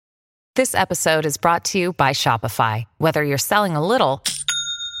This episode is brought to you by Shopify. Whether you're selling a little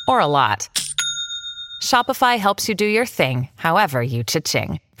or a lot, Shopify helps you do your thing, however you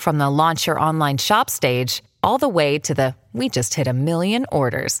cha-ching. From the launch your online shop stage, all the way to the we just hit 1 million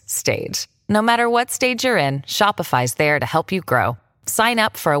orders stage. No matter what stage you're in, Shopify's there to help you grow. Sign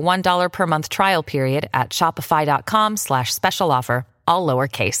up for a $1 per month trial period at shopify.com/special offer, all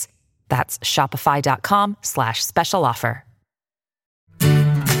lowercase. That's shopify.com/special offer.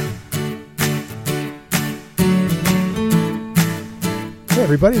 Hey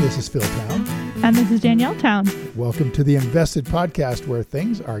everybody, this is Phil Town. And this is Danielle Town. Welcome to the Invested Podcast, where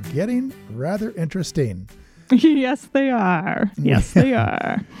things are getting rather interesting. Yes, they are. Yes, they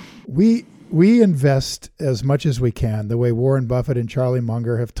are. We invest as much as we can, the way Warren Buffett and Charlie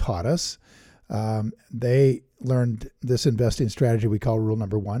Munger have taught us. They learned this investing strategy we call Rule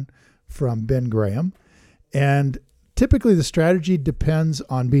Number 1 from Ben Graham. And typically the strategy depends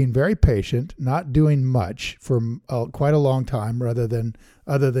on being very patient, not doing much for quite a long time, other than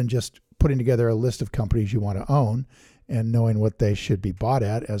just putting together a list of companies you want to own and knowing what they should be bought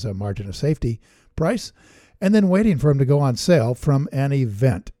at as a margin of safety price, and then waiting for them to go on sale from an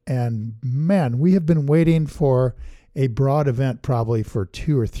event. And man, we have been waiting for a broad event probably for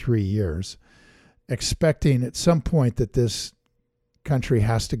 2 or 3 years, expecting at some point that this country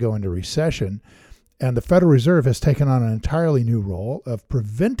has to go into recession. And the Federal Reserve has taken on an entirely new role of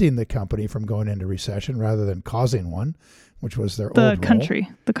preventing the company from going into recession rather than causing one, which was their old role. Preventing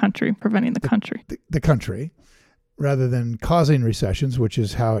the country. The country, rather than causing recessions, which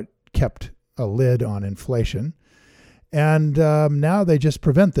is how it kept a lid on inflation. And now they just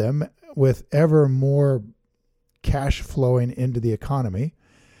prevent them with ever more cash flowing into the economy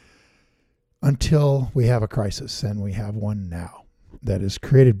until we have a crisis, and we have one now. That is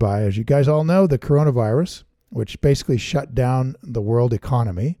created by, as you guys all know, the coronavirus, which basically shut down the world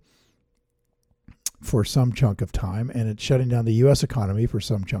economy for some chunk of time, and it's shutting down the U.S. economy for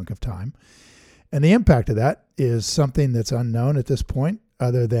some chunk of time. And the impact of that is something that's unknown at this point,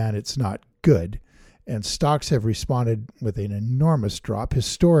 other than it's not good. And stocks have responded with an enormous drop,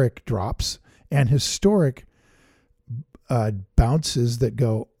 historic drops, and historic bounces that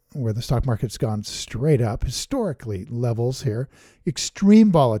go where the stock market's gone straight up, historically levels here, extreme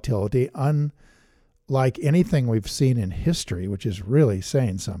volatility, unlike anything we've seen in history, which is really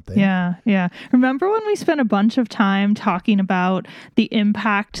saying something. Yeah. Remember when we spent a bunch of time talking about the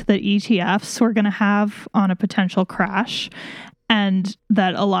impact that ETFs were going to have on a potential crash, and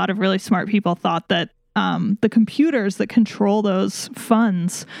that a lot of really smart people thought that the computers that control those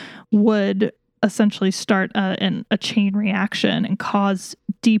funds would essentially start a chain reaction and cause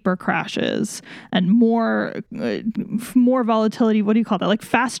deeper crashes and more volatility. What do you call that? Like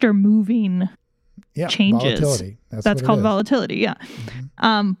faster moving changes. Volatility. That's called volatility. Yeah.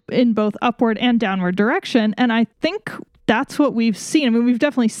 Mm-hmm. In both upward and downward direction. And I think that's what we've seen. I mean, we've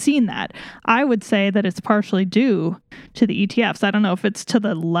definitely seen that. I would say that it's partially due to the ETFs. I don't know if it's to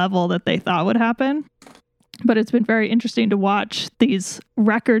the level that they thought would happen, but it's been very interesting to watch these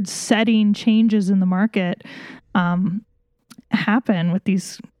record-setting changes in the market happen with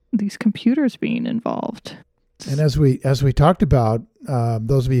these computers being involved. And as we talked about,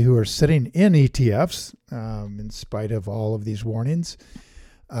 those of you who are sitting in ETFs, in spite of all of these warnings,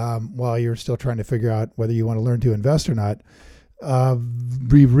 while you're still trying to figure out whether you want to learn to invest or not,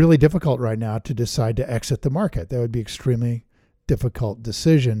 be really difficult right now to decide to exit the market. That would be extremely difficult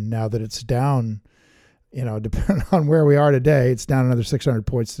decision now that it's down. Depending on where we are today, it's down another 600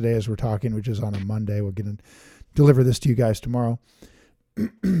 points today as we're talking, which is on a Monday. We're going to deliver this to you guys tomorrow.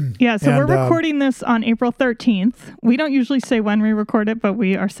 Yeah, so we're recording this on April 13th. We don't usually say when we record it, but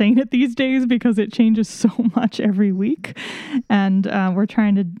we are saying it these days because it changes so much every week. And we're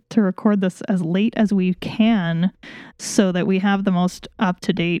trying to record this as late as we can so that we have the most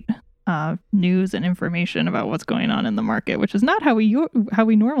up-to-date news and information about what's going on in the market, which is not how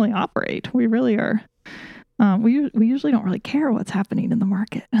we normally operate. We really are. We usually don't really care what's happening in the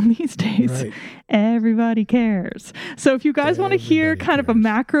market, and these days, right, everybody cares. So if you guys want to hear kind of a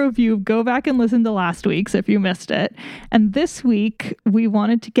macro view, go back and listen to last week's if you missed it. And this week, we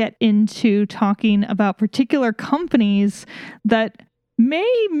wanted to get into talking about particular companies that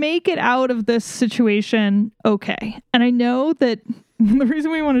may make it out of this situation okay. And I know that the reason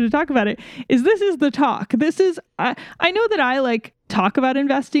we wanted to talk about it is this is the talk. This is, I know that I like talk about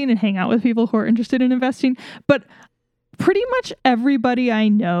investing and hang out with people who are interested in investing, but pretty much everybody I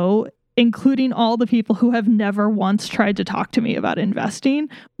know, including all the people who have never once tried to talk to me about investing,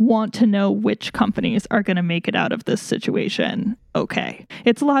 want to know which companies are going to make it out of this situation okay.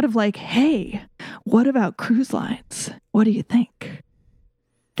 It's a lot of like, hey, what about cruise lines? What do you think?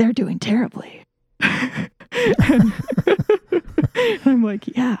 they're doing terribly. I'm like,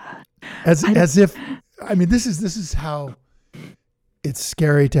 yeah. As if, I mean, this is how it's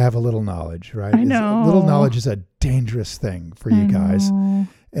scary to have a little knowledge, right? I know. Little knowledge is a dangerous thing for you guys.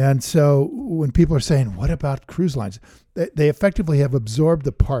 And so when people are saying, what about cruise lines? They effectively have absorbed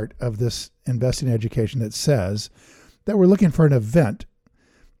the part of this investing education that says that we're looking for an event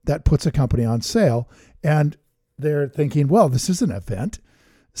that puts a company on sale. And they're thinking, well, this is an event,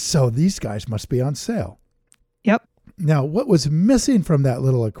 so these guys must be on sale. Yep. Now, what was missing from that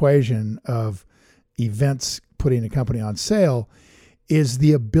little equation of events putting a company on sale is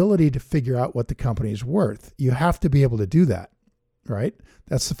the ability to figure out what the company is worth. You have to be able to do that, right?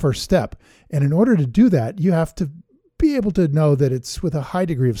 That's the first step. And in order to do that, you have to be able to know that it's with a high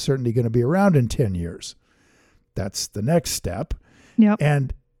degree of certainty going to be around in 10 years. That's the next step. Yep.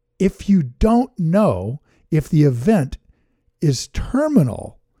 And if you don't know if the event is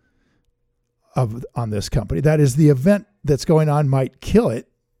terminal on this company, that is, the event that's going on might kill it,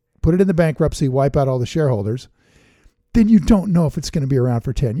 put it in the bankruptcy, wipe out all the shareholders, then you don't know if it's going to be around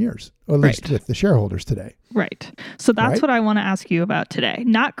for 10 years, or at least with the shareholders today. Right. So that's what I want to ask you about today.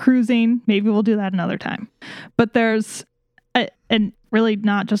 Not cruising. Maybe we'll do that another time. But there's, and really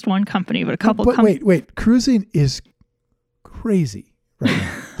not just one company, but a couple companies. Wait. Cruising is crazy right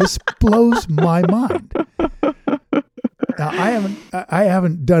now. This blows my mind. Now, I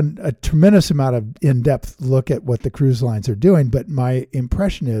haven't done a tremendous amount of in-depth look at what the cruise lines are doing, but my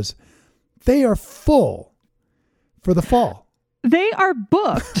impression is they are full for the fall. They are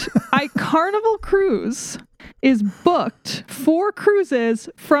booked. Carnival Cruise is booked for cruises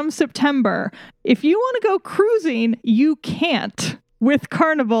from September. If you want to go cruising, you can't with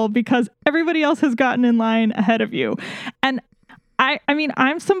Carnival because everybody else has gotten in line ahead of you. And I mean,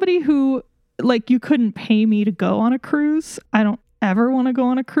 I'm somebody who, like, you couldn't pay me to go on a cruise. I don't ever want to go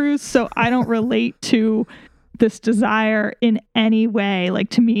on a cruise, so I don't relate to this desire in any way.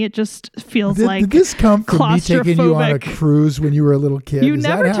 Like, to me, it just feels like did this come from me taking you on a cruise when you were a little kid? You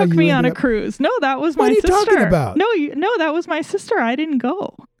never took me on a cruise. No, that was my sister. What are you talking about? No, that was my sister. I didn't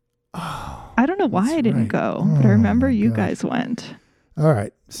go. Oh, I don't know why I didn't go, but I remember you guys went. All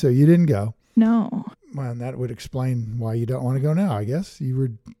right, so you didn't go. No. Well, that would explain why you don't want to go now, I guess. You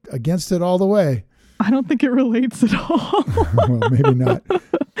were against it all the way. I don't think it relates at all. Well, maybe not.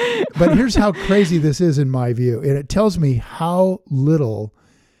 But here's how crazy this is in my view. And it tells me how little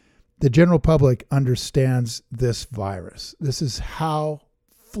the general public understands this virus. This is how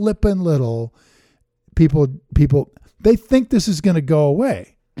flippin' little people, they think this is going to go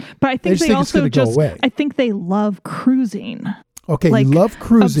away. But I think they also I think they love cruising. Okay, like, you love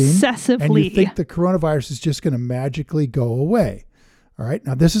cruising obsessively, and you think the coronavirus is just going to magically go away. All right.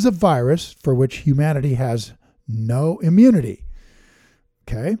 Now, this is a virus for which humanity has no immunity.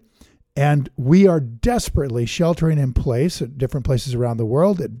 Okay. And we are desperately sheltering in place at different places around the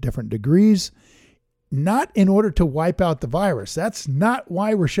world at different degrees, not in order to wipe out the virus. That's not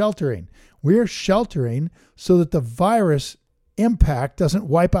why we're sheltering. We're sheltering so that the virus impact doesn't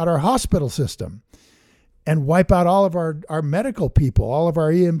wipe out our hospital system and wipe out all of our medical people. All of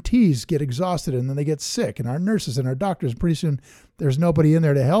our EMTs get exhausted and then they get sick, and our nurses and our doctors. Pretty soon there's nobody in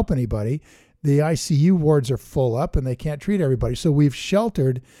there to help anybody. The ICU wards are full up and they can't treat everybody. So we've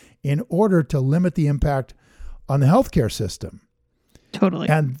sheltered in order to limit the impact on the healthcare system. Totally.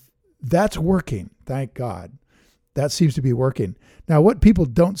 And that's working. Thank God. That seems to be working. Now, what people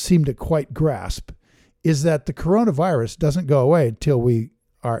don't seem to quite grasp is that the coronavirus doesn't go away until we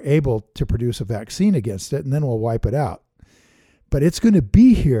are able to produce a vaccine against it, and then we'll wipe it out. But it's going to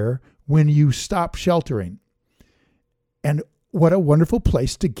be here when you stop sheltering. And what a wonderful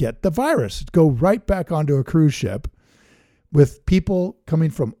place to get the virus. Go right back onto a cruise ship with people coming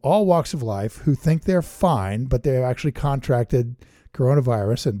from all walks of life who think they're fine, but they've actually contracted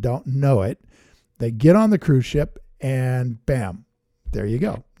coronavirus and don't know it. They get on the cruise ship and bam, there you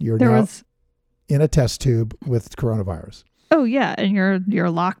go. You're now in a test tube with coronavirus. Oh yeah, and you're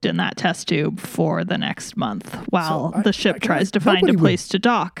locked in that test tube for the next month while the ship tries to find a place to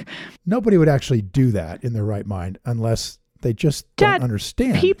dock. Nobody would actually do that in their right mind unless they just don't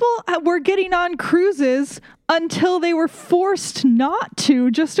understand. People were getting on cruises until they were forced not to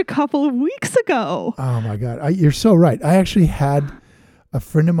just a couple of weeks ago. Oh my God, you're so right. I actually had a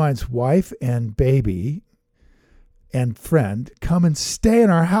friend of mine's wife and baby and friend come and stay in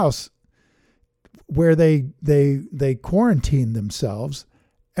our house, where they quarantined themselves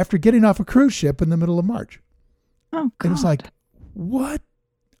after getting off a cruise ship in the middle of March. Oh, God. And it's like, what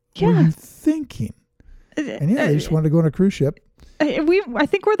were you thinking? And they just wanted to go on a cruise ship. I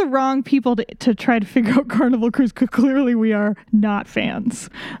think we're the wrong people to try to figure out Carnival Cruise, because clearly we are not fans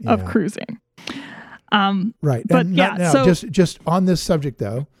of cruising. Right. But now, just on this subject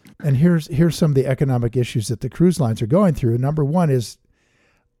though, and here's some of the economic issues that the cruise lines are going through. Number one is,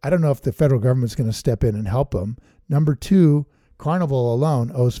 I don't know if the federal government's going to step in and help them. Number two, Carnival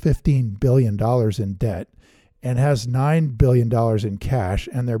alone owes $15 billion in debt and has $9 billion in cash,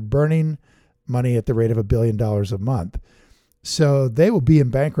 and they're burning money at the rate of $1 billion a month. So they will be in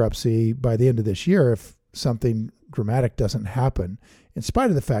bankruptcy by the end of this year if something dramatic doesn't happen, in spite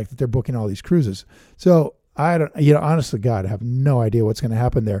of the fact that they're booking all these cruises. So I don't, honestly, God, I have no idea what's going to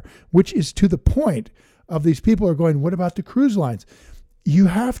happen there, which is to the point of these people are going, what about the cruise lines? You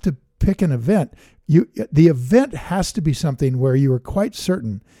have to pick an event. The event has to be something where you are quite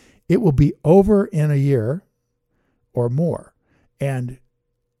certain it will be over in a year or more. And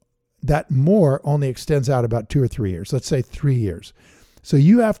that more only extends out about 2 or 3 years. Let's say 3 years. So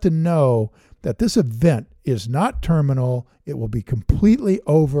you have to know that this event is not terminal. It will be completely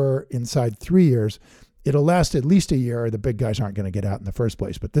over inside 3 years. It'll last at least a year, or the big guys aren't going to get out in the first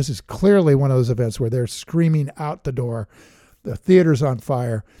place. But this is clearly one of those events where they're screaming out the door. The theater's on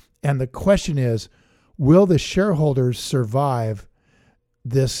fire. And the question is, will the shareholders survive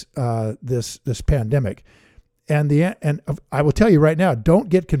this pandemic? And I will tell you right now, don't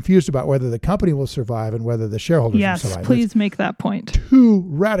get confused about whether the company will survive and whether the shareholders will survive. Yes, please make that point. Two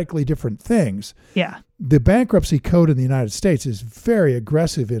radically different things. Yeah. The bankruptcy code in the United States is very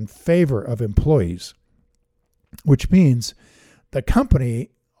aggressive in favor of employees, which means the company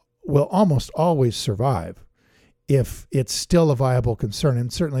will almost always survive if it's still a viable concern.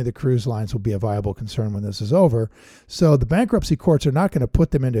 And certainly the cruise lines will be a viable concern when this is over. So the bankruptcy courts are not going to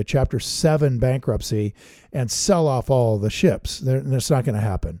put them into a Chapter 7 bankruptcy and sell off all the ships. That's not going to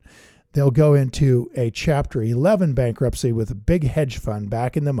happen. They'll go into a Chapter 11 bankruptcy with a big hedge fund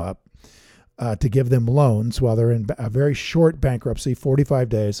backing them up to give them loans while they're in a very short bankruptcy, 45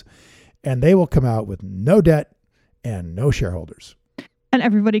 days. And they will come out with no debt and no shareholders. And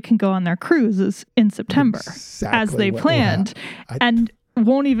everybody can go on their cruises in September as they planned and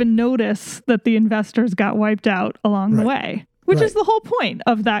won't even notice that the investors got wiped out along the way, which is the whole point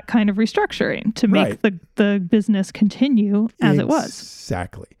of that kind of restructuring, to make the business continue as it was.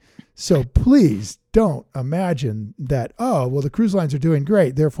 Exactly. So please don't imagine that, the cruise lines are doing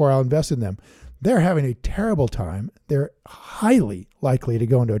great, therefore I'll invest in them. They're having a terrible time. They're highly likely to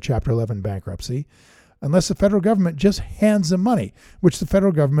go into a Chapter 11 bankruptcy, unless the federal government just hands them money, which the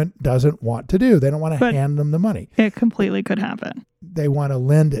federal government doesn't want to do. They don't want to hand them the money. It completely could happen. They want to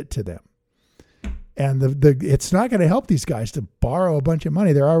lend it to them. And it's not going to help these guys to borrow a bunch of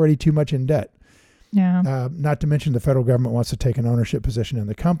money. They're already too much in debt. Yeah. Not to mention the federal government wants to take an ownership position in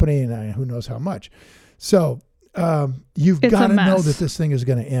the company, and who knows how much. So you've got to know that this thing is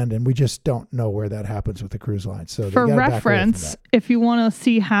going to end, and we just don't know where that happens with the cruise line. So for reference, if you want to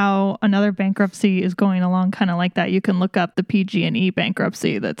see how another bankruptcy is going along kind of like that, you can look up the PG&E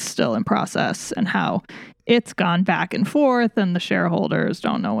bankruptcy that's still in process and how it's gone back and forth, and the shareholders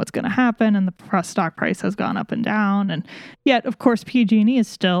don't know what's going to happen, and the stock price has gone up and down. And yet, of course, PG&E is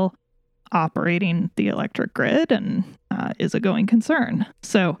still operating the electric grid and is a going concern.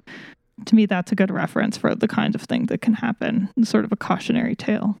 So to me, that's a good reference for the kind of thing that can happen, sort of a cautionary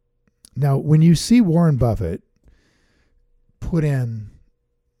tale. Now, when you see Warren Buffett put in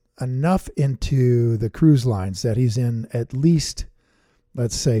enough into the cruise lines that he's in at least,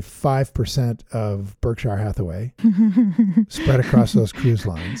 let's say, 5% of Berkshire Hathaway spread across those cruise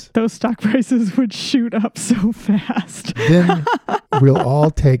lines, those stock prices would shoot up so fast. Then we'll all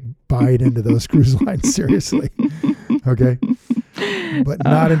take buying into those cruise lines seriously. Okay? But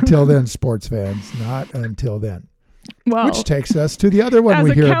not until then, sports fans. Not until then. Well, which takes us to the other one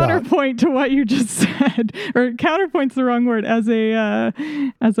we hear about. As a counterpoint to what you just said, or counterpoint's the wrong word, as a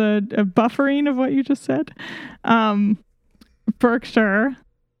buffering of what you just said.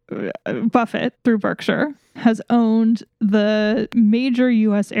 Buffett, through Berkshire, has owned the major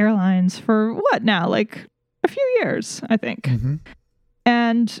U.S. airlines for what now? Like a few years, I think. Mm-hmm.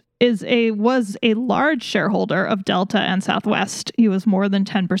 And was a large shareholder of Delta and Southwest. He was more than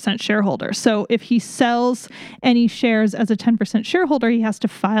 10% shareholder. So if he sells any shares as a 10% shareholder, he has to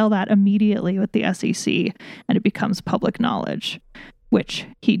file that immediately with the SEC, and it becomes public knowledge, which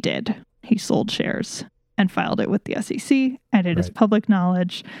he did. He sold shares and filed it with the SEC, and it is public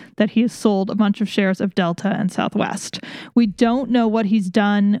knowledge that he has sold a bunch of shares of Delta and Southwest. We don't know what he's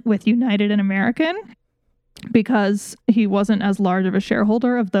done with United and American, because he wasn't as large of a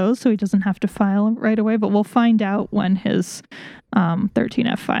shareholder of those, so he doesn't have to file right away. But we'll find out when his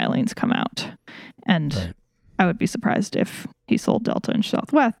 13F filings come out. And I would be surprised if he sold Delta and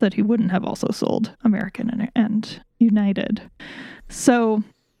Southwest that he wouldn't have also sold American and United. So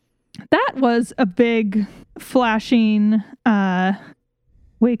that was a big flashing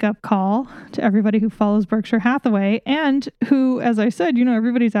wake-up call to everybody who follows Berkshire Hathaway and who, as I said,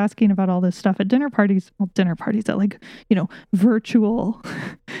 everybody's asking about all this stuff at dinner parties at virtual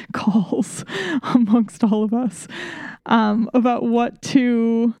calls amongst all of us about what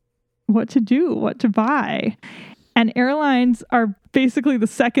to do, what to buy. And airlines are basically the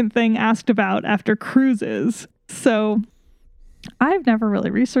second thing asked about after cruises. So I've never really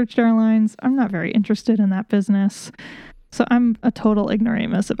researched airlines. I'm not very interested in that business. So I'm a total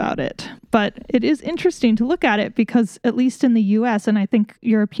ignoramus about it. But it is interesting to look at it because at least in the US, and I think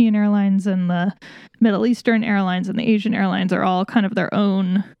European airlines and the Middle Eastern airlines and the Asian airlines are all kind of their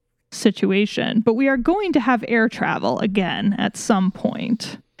own situation. But we are going to have air travel again at some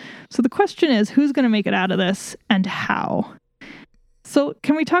point. So the question is, who's going to make it out of this and how? So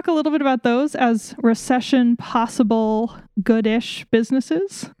can we talk a little bit about those as recession possible goodish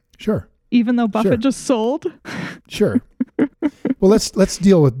businesses? Sure. Even though Buffett just sold? Sure. Well, let's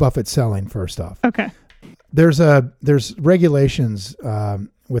deal with Buffett selling first off. Okay. There's regulations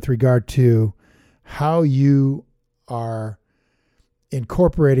with regard to how you are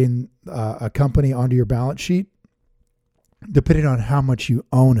incorporating a company onto your balance sheet, depending on how much you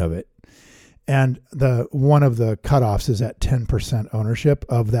own of it. And one of the cutoffs is at 10% ownership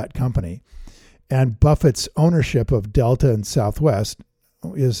of that company. And Buffett's ownership of Delta and Southwest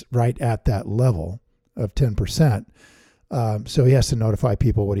is right at that level of 10%. So he has to notify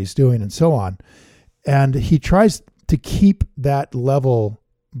people what he's doing and so on. And he tries to keep that level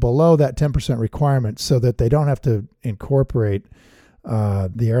below that 10% requirement so that they don't have to incorporate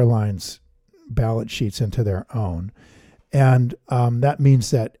the airline's balance sheets into their own. And that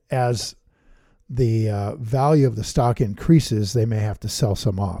means that as the value of the stock increases, they may have to sell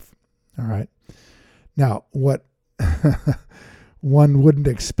some off. All right. Now, what one wouldn't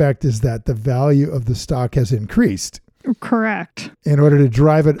expect is that the value of the stock has increased. Correct. In order to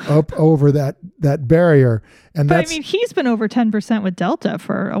drive it up over that barrier. But he's been over 10% with Delta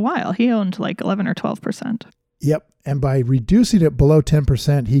for a while. He owned like 11 or 12%. Yep. And by reducing it below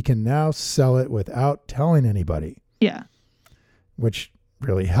 10%, he can now sell it without telling anybody. Yeah. Which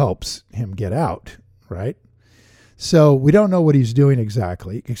really helps him get out, right? So we don't know what he's doing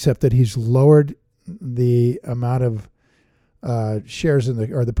exactly, except that he's lowered the amount of shares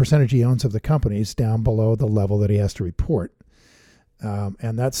or the percentage he owns of the companies down below the level that he has to report.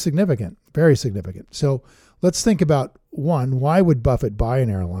 And that's significant, very significant. So let's think about, one, why would Buffett buy an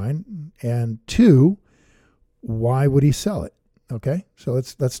airline? And two, why would he sell it? Okay, so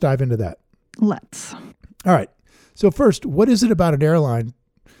let's dive into that. Let's. All right. So first, what is it about an airline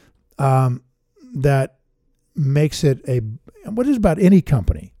that makes it what is it about any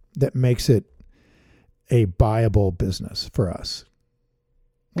company that makes it a buyable business for us?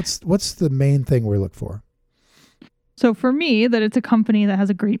 What's the main thing we look for? So for me, that it's a company that has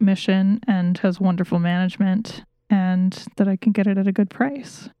a great mission and has wonderful management and that I can get it at a good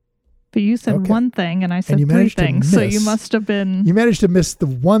price. But you said one thing and I said three things. So you must have been... You managed to miss the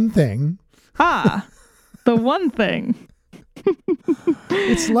one thing. The one thing.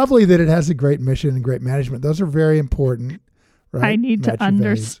 It's lovely that it has a great mission and great management. Those are very important. Right? I need to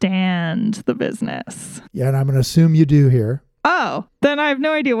understand the business. Yeah, and I'm going to assume you do here. Oh, then I have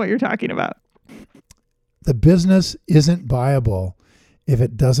no idea what you're talking about. The business isn't viable if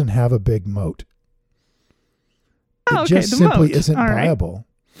it doesn't have a big moat. It just simply isn't viable.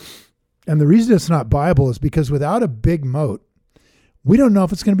 And the reason it's not viable is because without a big moat, we don't know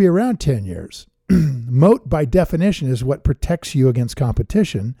if it's going to be around 10 years. Moat, by definition, is what protects you against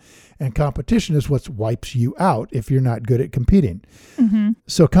competition, and competition is what wipes you out if you're not good at competing. Mm-hmm.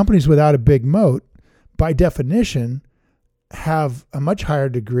 So companies without a big moat, by definition, have a much higher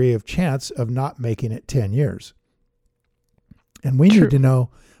degree of chance of not making it 10 years. And we need to know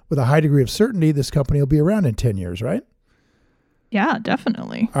with a high degree of certainty this company will be around in 10 years, right? Yeah,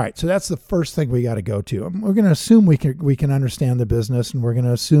 definitely. All right, so that's the first thing we got to go to. We're going to assume we can understand the business, and we're going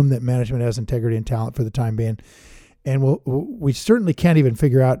to assume that management has integrity and talent for the time being. And we certainly can't even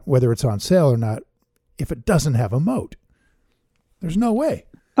figure out whether it's on sale or not if it doesn't have a moat. There's no way.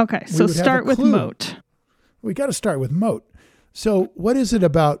 Okay, so start with moat. We got to start with moat. So what is it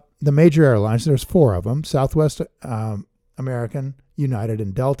about the major airlines? There's 4 of them: Southwest, American, United,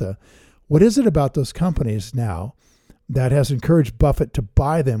 and Delta. What is it about those companies now that has encouraged Buffett to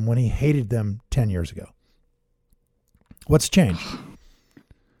buy them when he hated them 10 years ago? What's changed?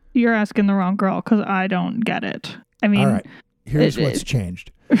 You're asking the wrong girl because I don't get it. I mean, all right, here's what's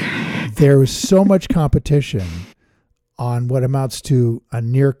changed. There was so much competition on what amounts to a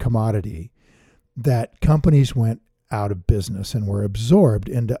near commodity that companies went out of business and were absorbed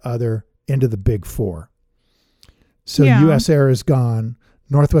into the big four. So US Air is gone,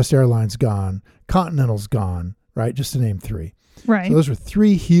 Northwest Airlines gone, Continental's gone, right? Just to name three. Right. So those were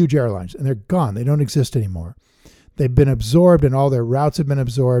three huge airlines, and they're gone. They don't exist anymore. They've been absorbed, and all their routes have been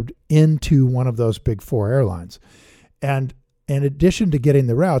absorbed into one of those big four airlines. And in addition to getting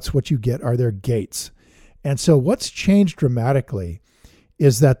the routes, what you get are their gates. And so what's changed dramatically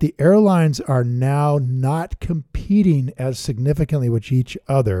is that the airlines are now not competing as significantly with each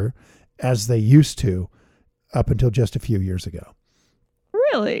other as they used to up until just a few years ago.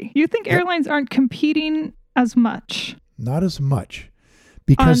 Really? You think airlines aren't competing as much? Not as much,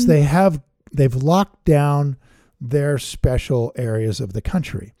 because they've locked down their special areas of the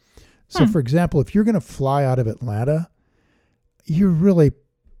country. So for example, if you're going to fly out of Atlanta, you're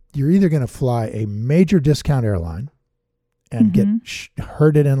either going to fly a major discount airline and get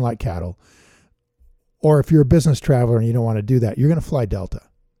herded in like cattle, or if you're a business traveler and you don't want to do that, you're going to fly Delta.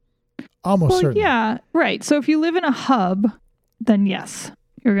 Almost certainly. Yeah, right. So if you live in a hub, then yes,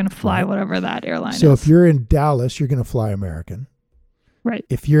 you're going to fly whatever that airline is. So if you're in Dallas, you're going to fly American. Right.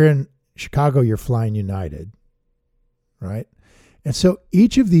 If you're in Chicago, you're flying United. Right. And so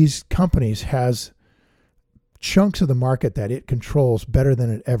each of these companies has chunks of the market that it controls better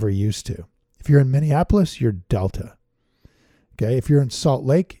than it ever used to. If you're in Minneapolis, you're Delta. Okay. If you're in Salt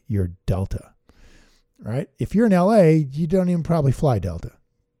Lake, you're Delta. Right. If you're in LA, you don't even probably fly Delta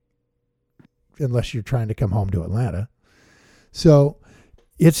unless you're trying to come home to Atlanta. So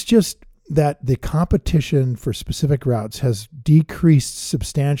it's just that the competition for specific routes has decreased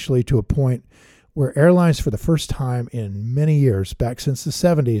substantially to a point where airlines, for the first time in many years, back since the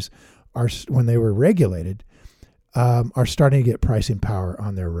 70s, when they were regulated, are starting to get pricing power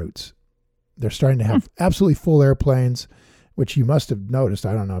on their routes. They're starting to have absolutely full airplanes, which you must have noticed.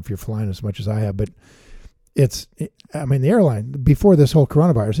 I don't know if you're flying as much as I have, but the airline, before this whole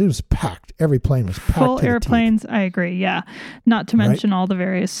coronavirus, it was packed. Every plane was packed. Full airplanes, I agree, yeah. Not to mention all the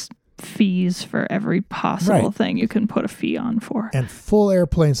various fees for every possible thing you can put a fee on for. And full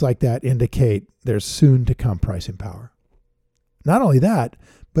airplanes like that indicate there's soon to come pricing power. Not only that,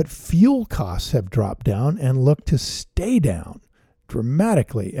 but fuel costs have dropped down and look to stay down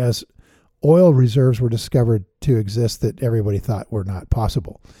dramatically as oil reserves were discovered to exist that everybody thought were not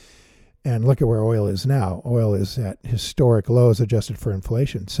possible. And look at where oil is now. Oil is at historic lows adjusted for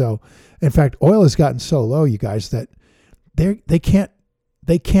inflation. So, in fact, oil has gotten so low, you guys, that they can't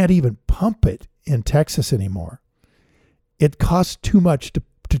even pump it in Texas anymore. It costs too much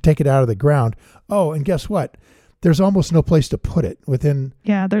to take it out of the ground. Oh, and guess what? There's almost no place to put it. Within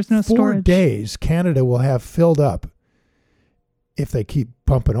there's no 4 storage. days, Canada will have filled up. If they keep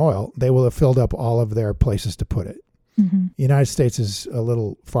pumping oil, they will have filled up all of their places to put it. Mm-hmm. The United States is a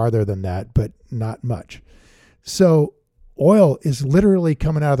little farther than that, but not much. So oil is literally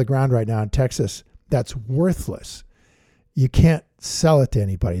coming out of the ground right now in Texas. That's worthless. You can't sell it to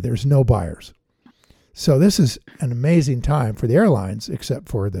anybody. There's no buyers. So this is an amazing time for the airlines, except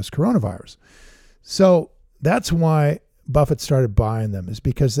for this coronavirus. So that's why Buffett started buying them, is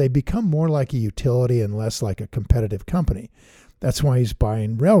because they become more like a utility and less like a competitive company. That's why he's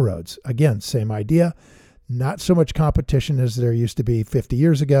buying railroads. Again, same idea. Not so much competition as there used to be 50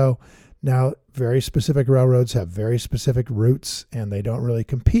 years ago. Now, very specific railroads have very specific routes, and they don't really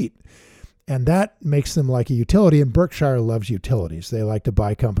compete. And that makes them like a utility, and Berkshire loves utilities. They like to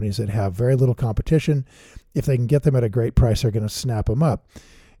buy companies that have very little competition. If they can get them at a great price, they're going to snap them up.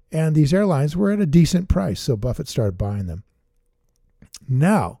 And these airlines were at a decent price, so Buffett started buying them.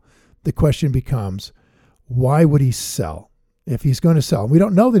 Now, the question becomes, why would he sell? If he's going to sell, we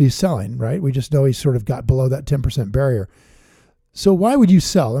don't know that he's selling, right? We just know he's sort of got below that 10% barrier. So why would you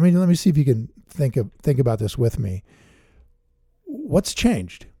sell? I mean, let me see if you can think about this with me. What's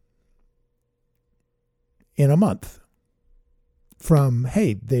changed in a month from,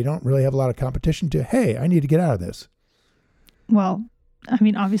 hey, they don't really have a lot of competition, to, hey, I need to get out of this? Well, I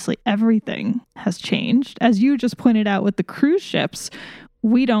mean, obviously everything has changed. As you just pointed out with the cruise ships,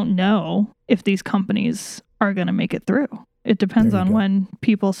 we don't know if these companies are going to make it through. It depends on when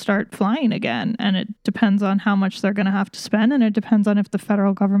people start flying again, and it depends on how much they're going to have to spend, and it depends on if the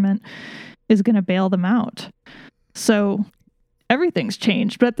federal government is going to bail them out. So everything's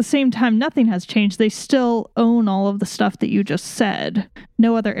changed, but at the same time, nothing has changed. They still own all of the stuff that you just said.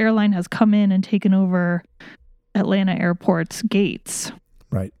 No other airline has come in and taken over Atlanta Airport's gates.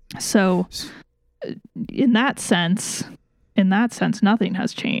 Right. So in that sense, nothing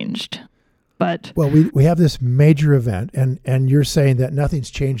has changed. But we have this major event, and you're saying that nothing's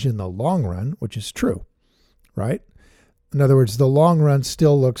changed in the long run, which is true, right? In other words, the long run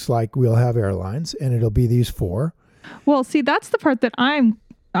still looks like we'll have airlines, and it'll be these 4. Well, see, that's the part that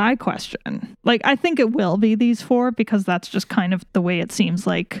I question. Like, I think it will be these 4 because that's just kind of the way it seems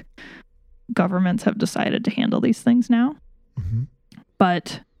like governments have decided to handle these things now. Mm-hmm.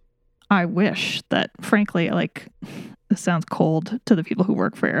 But I wish that, frankly, like, this sounds cold to the people who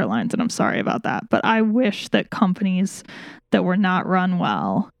work for airlines, and I'm sorry about that, but I wish that companies that were not run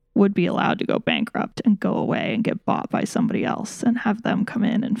well would be allowed to go bankrupt and go away and get bought by somebody else and have them come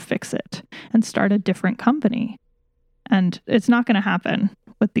in and fix it and start a different company. And it's not going to happen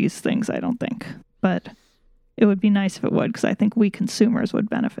with these things, I don't think. But it would be nice if it would, because I think we consumers would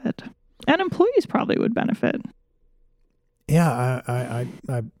benefit. And employees probably would benefit. Yeah,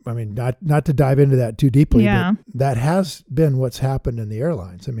 I mean, not to dive into that too deeply, but that has been what's happened in the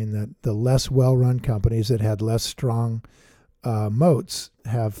airlines. I mean, the less well-run companies that had less strong moats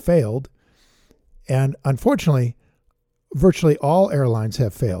have failed. And unfortunately, virtually all airlines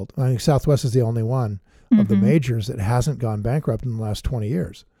have failed. I think Southwest is the only one of the majors that hasn't gone bankrupt in the last 20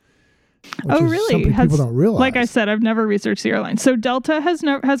 years. Oh, really? Something people don't realize. Like I said, I've never researched the airline. So Delta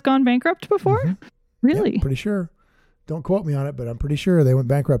has gone bankrupt before? Mm-hmm. Really? Yeah, pretty sure. Don't quote me on it, but I'm pretty sure they went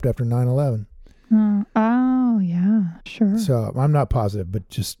bankrupt after 9/11. Oh, yeah, sure. So I'm not positive, but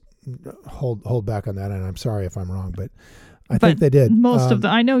just hold back on that. And I'm sorry if I'm wrong, but I think they did. Most of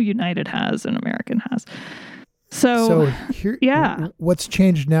I know United has and American has. So here, what's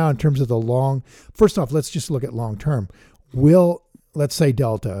changed now in terms of first off, let's just look at long term. Let's say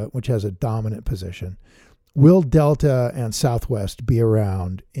Delta, which has a dominant position, will Delta and Southwest be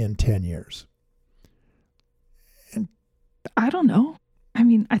around in 10 years? And I don't know. I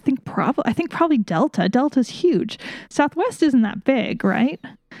mean, I think probably Delta. Delta's huge. Southwest isn't that big, right?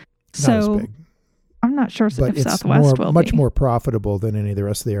 Not as big. I'm not sure but if Southwest will be. Much more profitable than any of the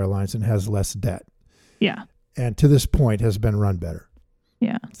rest of the airlines and has less debt. Yeah. And to this point has been run better.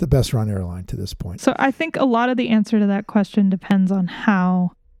 Yeah. It's the best run airline to this point. So I think a lot of the answer to that question depends on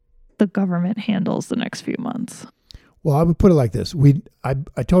how the government handles the next few months. Well, I would put it like this.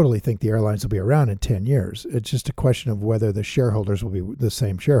 I totally think the airlines will be around in 10 years. It's just a question of whether the shareholders will be the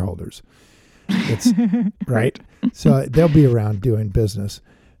same shareholders. It's right. So they'll be around doing business.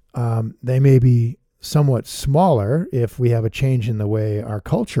 They may be somewhat smaller if we have a change in the way our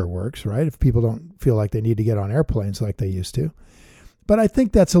culture works, right? If people don't feel like they need to get on airplanes like they used to. But I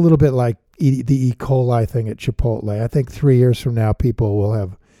think that's a little bit like the E. coli thing at Chipotle. I think 3 years from now, people will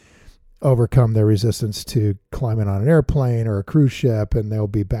have overcome their resistance to climbing on an airplane or a cruise ship, and they'll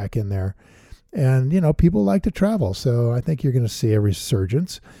be back in there. And, people like to travel. So I think you're going to see a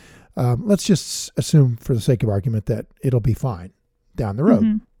resurgence. Let's just assume for the sake of argument that it'll be fine down the road.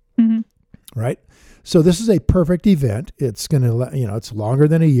 Mm-hmm. Mm-hmm. Right? So this is a perfect event. It's going to, it's longer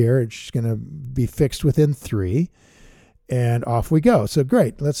than a year. It's going to be fixed within 3, and off we go. So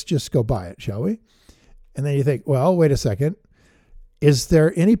great. Let's just go buy it, shall we? And then you think, well, wait a second. Is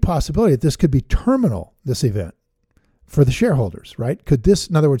there any possibility that this could be terminal, this event, for the shareholders, right?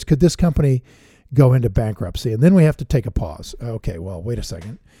 In other words, could this company go into bankruptcy? And then we have to take a pause. Okay, well, wait a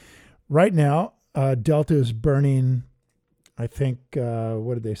second. Right now, Delta is burning, I think,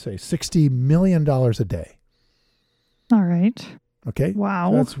 what did they say? $60 million a day. All right. Okay.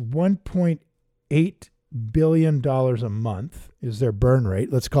 Wow. So that's $1.8 billion a month is their burn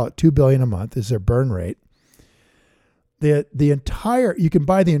rate. Let's call it $2 billion a month is their burn rate. You can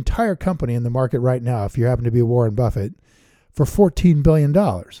buy the entire company in the market right now, if you happen to be Warren Buffett, for $14 billion.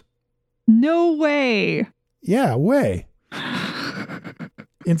 No way. Yeah, way.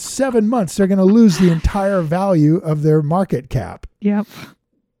 In 7 months, they're going to lose the entire value of their market cap. Yep.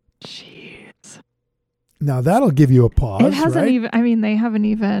 Jeez. Now that'll give you a pause. It hasn't right? They haven't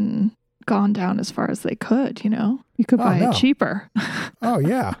even gone down as far as they could, You could buy it cheaper. Oh,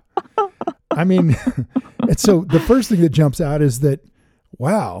 yeah. I mean, so the first thing that jumps out is that,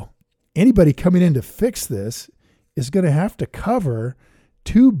 wow, anybody coming in to fix this is going to have to cover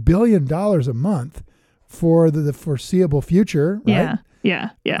 $2 billion a month for the foreseeable future, right?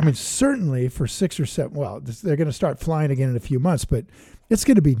 Yeah. I mean, certainly for 6 or 7, they're going to start flying again in a few months, but it's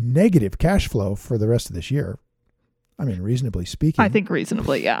going to be negative cash flow for the rest of this year. I mean, reasonably speaking. I think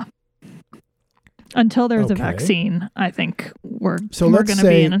reasonably, yeah. Until there's a vaccine, I think we're going to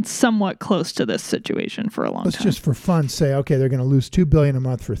be in somewhat close to this situation for a long time. Let's just for fun say, okay, they're going to lose $2 billion a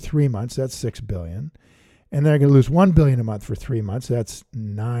month for 3 months. That's $6 billion. And they're going to lose $1 billion a month for 3 months. That's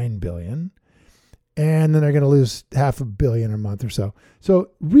 $9 billion. And then they're going to lose $500 million a month or so.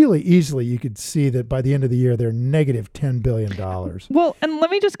 So really easily, you could see that by the end of the year, they're negative $10 billion. Well, and let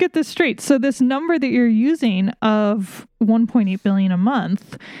me just get this straight. So this number that you're using of $1.8 billion a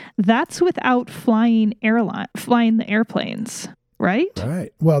month, that's without flying the airplanes, right?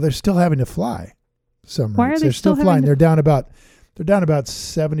 Right. Well, they're still having to fly some routes. Why are they they're still flying? They're down about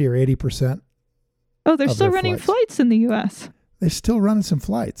 70 or 80%. Oh, they're still running flights in the U.S. They're still running some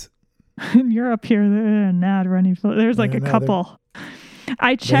flights. In Europe here, they're not running. There's like a couple.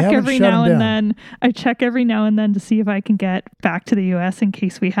 I check every now and then. I check every now and then to see if I can get back to the U.S. in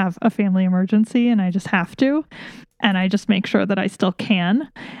case we have a family emergency, and I just have to. And I just make sure that I still can.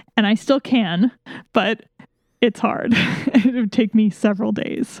 And I still can, but it's hard. It would take me several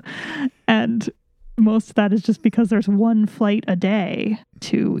days. And most of that is just because there's one flight a day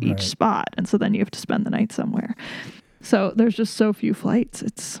to each spot. And so then you have to spend the night somewhere. So there's just so few flights.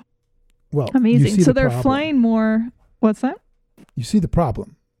 It's amazing. So they're flying more. What's that? You see the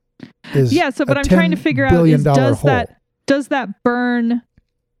problem. So what I'm trying to figure out is does that burn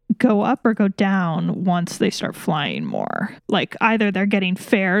go up or go down once they start flying more? Like either they're getting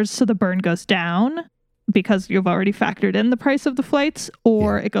fares so the burn goes down because you've already factored in the price of the flights,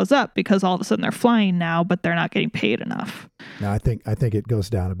 or it goes up because all of a sudden they're flying now but they're not getting paid enough. No, I think it goes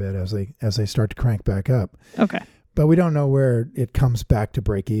down a bit as they start to crank back up. Okay. But we don't know where it comes back to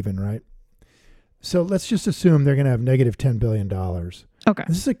break even, right? So let's just assume they're going to have negative $10 billion. Okay.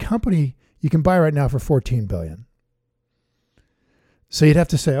 This is a company you can buy right now for $14 billion. So you'd have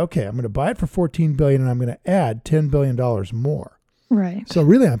to say, okay, I'm going to buy it for $14 billion and I'm going to add $10 billion more. Right. So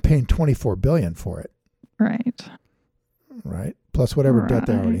really I'm paying $24 billion for it. Right. Right. Plus whatever debt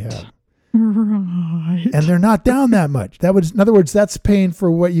they already have. Right. And they're not down that much. In other words, that's paying for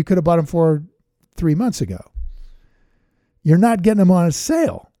what you could have bought them for 3 months ago. You're not getting them on a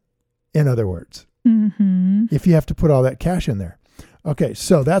sale, in other words. Mm-hmm. If you have to put all that cash in there. Okay,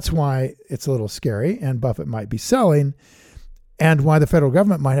 so that's why it's a little scary and Buffett might be selling, and why the federal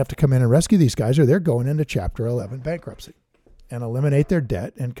government might have to come in and rescue these guys, or they're going into Chapter 11 bankruptcy and eliminate their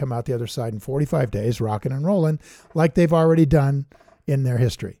debt and come out the other side in 45 days, rocking and rolling like they've already done in their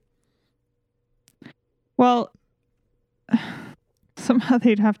history. Well, somehow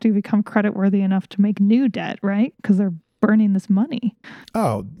they'd have to become creditworthy enough to make new debt, right? Because they're burning this money.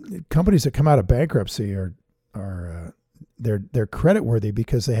 Oh, companies that come out of bankruptcy are they're creditworthy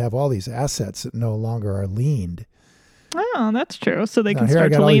because they have all these assets that no longer are liened. Oh, that's true. So they can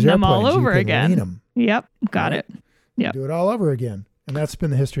start to lien them all over again. Yep, got it. Yep. Do it all over again. And that's been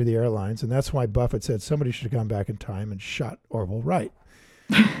the history of the airlines. And that's why Buffett said somebody should have gone back in time and shot Orville Wright.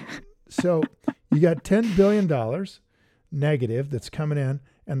 So you got $10 billion negative that's coming in.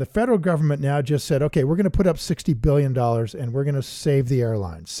 And the federal government now just said, okay, we're going to put up $60 billion and we're going to save the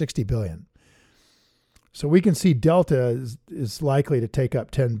airlines, $60 billion. So we can see Delta is likely to take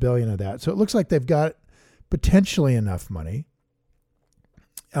up $10 billion of that. So it looks like they've got potentially enough money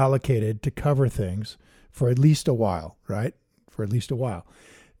allocated to cover things for at least a while, right? For at least a while.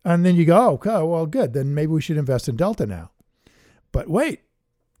 And then you go, oh, okay, well, good. Then maybe we should invest in Delta now. But wait,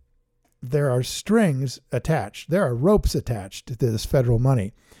 there are strings attached. There are ropes attached to this federal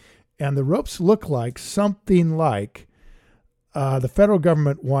money. And the ropes look like something like the federal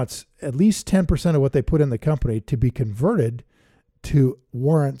government wants at least 10% of what they put in the company to be converted to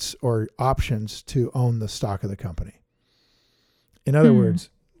warrants or options to own the stock of the company. In other words,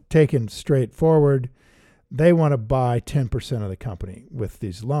 taken straightforward, they want to buy 10% of the company with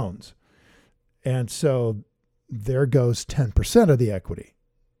these loans. And so there goes 10% of the equity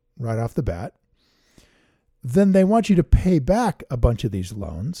right off the bat. Then they want you to pay back a bunch of these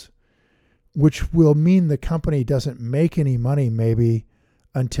loans, which will mean the company doesn't make any money maybe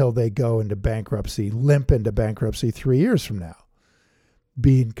until they go into bankruptcy, limp into bankruptcy 3 years from now,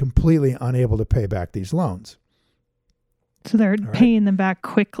 being completely unable to pay back these loans. So they're paying them back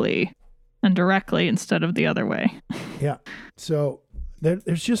quickly and directly instead of the other way. Yeah. So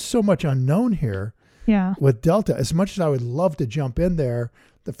there's just so much unknown here with Delta. As much as I would love to jump in there,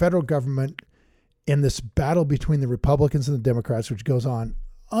 the federal government in this battle between the Republicans and the Democrats, which goes on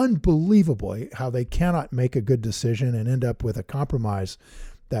unbelievably, how they cannot make a good decision and end up with a compromise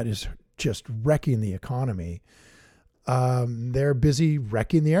that is just wrecking the economy. They're busy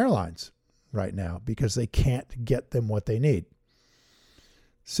wrecking the airlines right now because they can't get them what they need.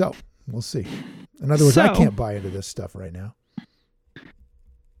 So we'll see. In other words, I can't buy into this stuff right now.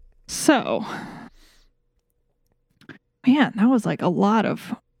 So, man, that was like a lot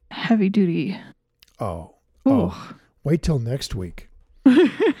of heavy duty. Oh, wait till next week.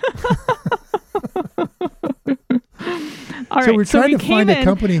 All right. So we're trying to find a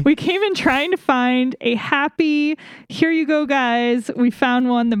company. We came in trying to find a happy, here you go, guys. We found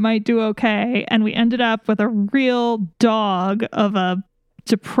one that might do okay. And we ended up with a real dog of a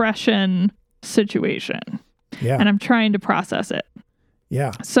depression situation. Yeah. And I'm trying to process it.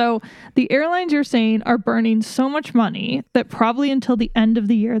 Yeah. So the airlines you're saying are burning so much money that probably until the end of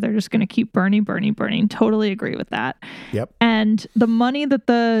the year, they're just going to keep burning. Totally agree with that. Yep. And the money that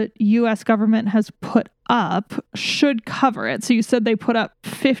the U.S. government has put up should cover it. So you said they put up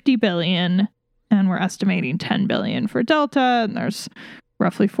 $50 billion and we're estimating $10 billion for Delta. And there's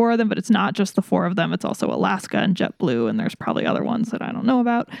roughly 4 of them, but it's not just the 4 of them. It's also Alaska and JetBlue. And there's probably other ones that I don't know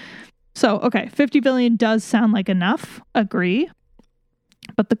about. So, okay, $50 billion does sound like enough. Agree.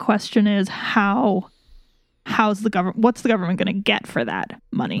 But the question is what's the government going to get for that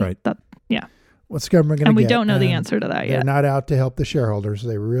money? Right. Yeah. What's the government going to get? And we don't know the answer to that yet. They're not out to help the shareholders.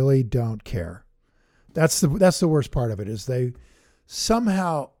 They really don't care. That's the worst part of it is they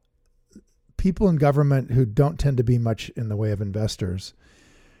somehow, people in government who don't tend to be much in the way of investors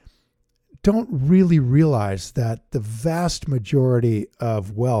don't really realize that the vast majority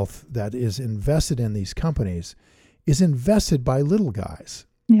of wealth that is invested in these companies is invested by little guys.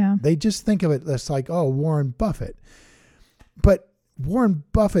 Yeah. They just think of it as like, oh, Warren Buffett. But Warren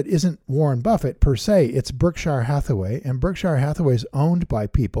Buffett isn't Warren Buffett per se. It's Berkshire Hathaway. And Berkshire Hathaway is owned by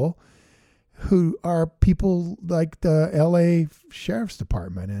people who are people like the LA Sheriff's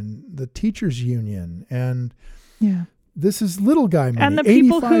Department and the Teachers Union. And yeah. This is little guy money. And the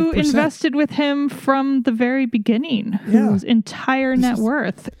people who invested with him from the very beginning, whose entire net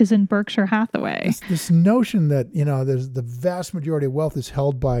worth is in Berkshire Hathaway. This notion that, there's the vast majority of wealth is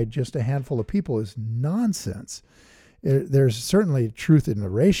held by just a handful of people is nonsense. There's certainly truth in the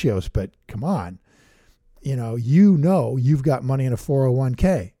ratios, but come on. You've got money in a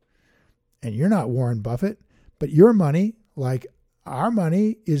 401k and you're not Warren Buffett, but your money, like our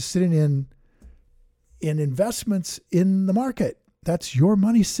money, is sitting in investments in the market. That's your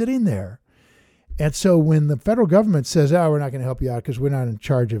money sitting there. And so when the federal government says, we're not going to help you out because we're not in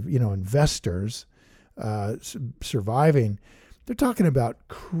charge of, investors surviving, they're talking about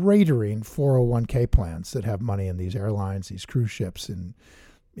cratering 401k plans that have money in these airlines, these cruise ships, and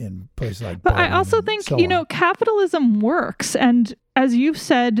in places like But I also think, capitalism works. And as you've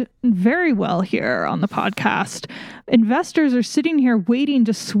said very well here on the podcast, investors are sitting here waiting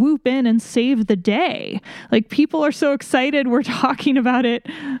to swoop in and save the day. Like, people are so excited. We're talking about it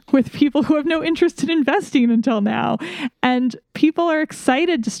with people who have no interest in investing until now. And people are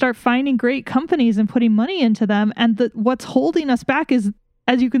excited to start finding great companies and putting money into them. And what's holding us back is,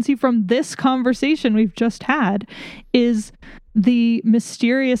 as you can see from this conversation we've just had, is the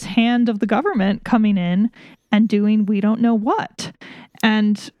mysterious hand of the government coming in and doing we don't know what.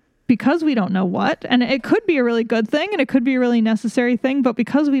 And because we don't know what, and it could be a really good thing and it could be a really necessary thing, but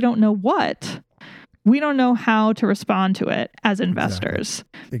because we don't know what, we don't know how to respond to it as investors.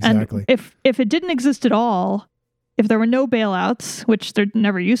 Exactly. And if it didn't exist at all, if there were no bailouts, which there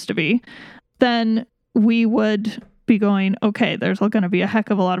never used to be, then we would be going, okay, there's going to be a heck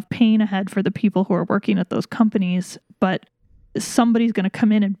of a lot of pain ahead for the people who are working at those companies, but somebody's going to come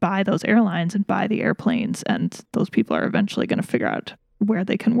in and buy those airlines and buy the airplanes, and those people are eventually going to figure out where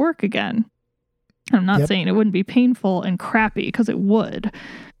they can work again. I'm not saying it wouldn't be painful and crappy, because it would,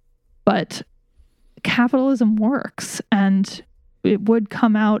 but capitalism works, and it would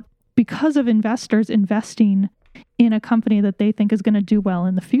come out because of investors investing in a company that they think is going to do well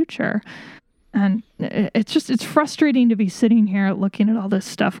in the future. And it's frustrating to be sitting here looking at all this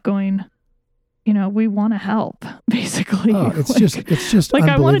stuff going, we want to help, basically. Oh, it's just like,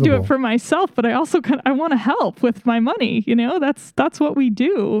 I want to do it for myself, but I also I want to help with my money. That's what we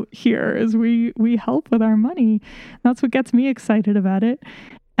do here, is we help with our money. That's what gets me excited about it.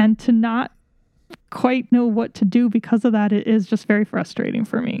 And to not quite know what to do because of that, it is just very frustrating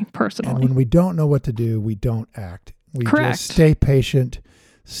for me personally. And when we don't know what to do, we don't act. We Correct. Just stay patient,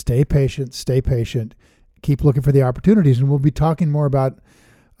 keep looking for the opportunities. And we'll be talking more about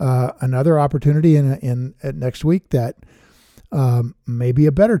another opportunity in next week that may be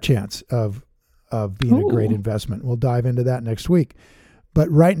a better chance of being a great investment. We'll dive into that next week. But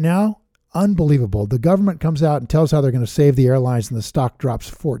right now, unbelievable. The government comes out and tells how they're going to save the airlines, and the stock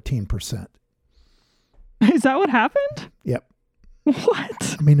drops 14%. Is that what happened? Yep.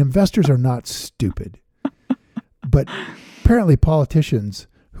 What? I mean, investors are not stupid. But apparently politicians,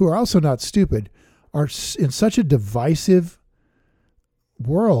 who are also not stupid, are in such a divisive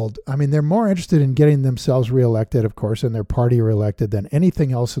world. I mean, they're more interested in getting themselves reelected, of course, and their party reelected than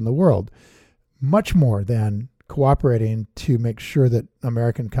anything else in the world, much more than cooperating to make sure that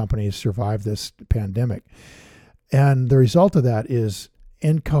American companies survive this pandemic. And the result of that is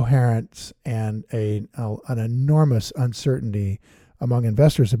incoherence and an enormous uncertainty among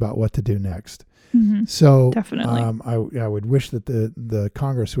investors about what to do next. Mm-hmm. So definitely, I would wish that the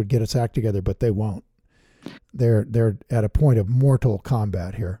Congress would get its act together, but they won't. They're at a point of mortal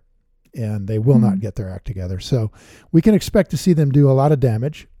combat here, and they will not get their act together. So we can expect to see them do a lot of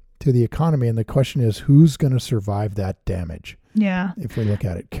damage to the economy, and the question is, who's going to survive that damage? Yeah. If we look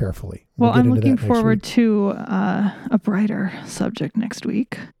at it carefully. Well, I'm looking forward to a brighter subject next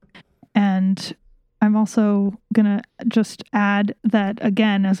week. And I'm also going to just add that,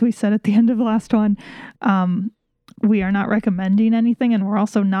 again, as we said at the end of the last one, we are not recommending anything, and we're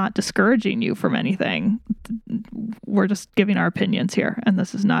also not discouraging you from anything. We're just giving our opinions here, and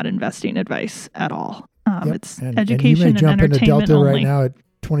this is not investing advice at all. It's education and entertainment only. You may jump into Delta right now at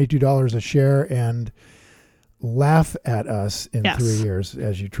 $22 a share and laugh at us in 3 years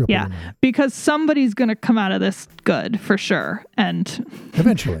as you triple the money. Because somebody's going to come out of this good for sure. And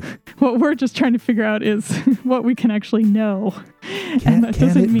eventually. What we're just trying to figure out is what we can actually know. Can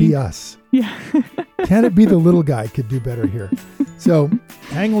it be us? Yeah. Can it be the little guy could do better here? So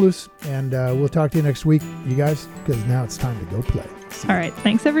hang loose, and we'll talk to you next week, you guys, because now it's time to go play. All right.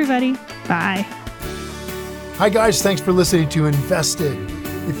 Thanks, everybody. Bye. Hi, guys. Thanks for listening to Invested.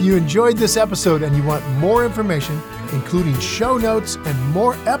 If you enjoyed this episode and you want more information, including show notes and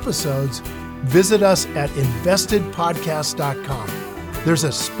more episodes, visit us at investedpodcast.com. There's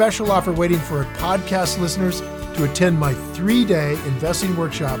a special offer waiting for podcast listeners to attend my 3-day investing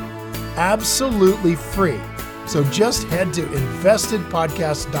workshop absolutely free. So just head to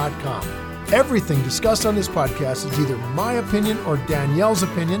investedpodcast.com. Everything discussed on this podcast is either my opinion or Danielle's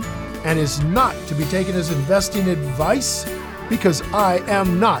opinion and is not to be taken as investing advice, because I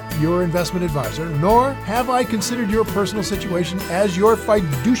am not your investment advisor, nor have I considered your personal situation as your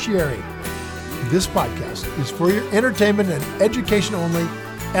fiduciary. This podcast is for your entertainment and education only,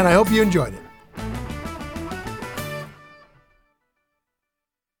 and I hope you enjoyed it.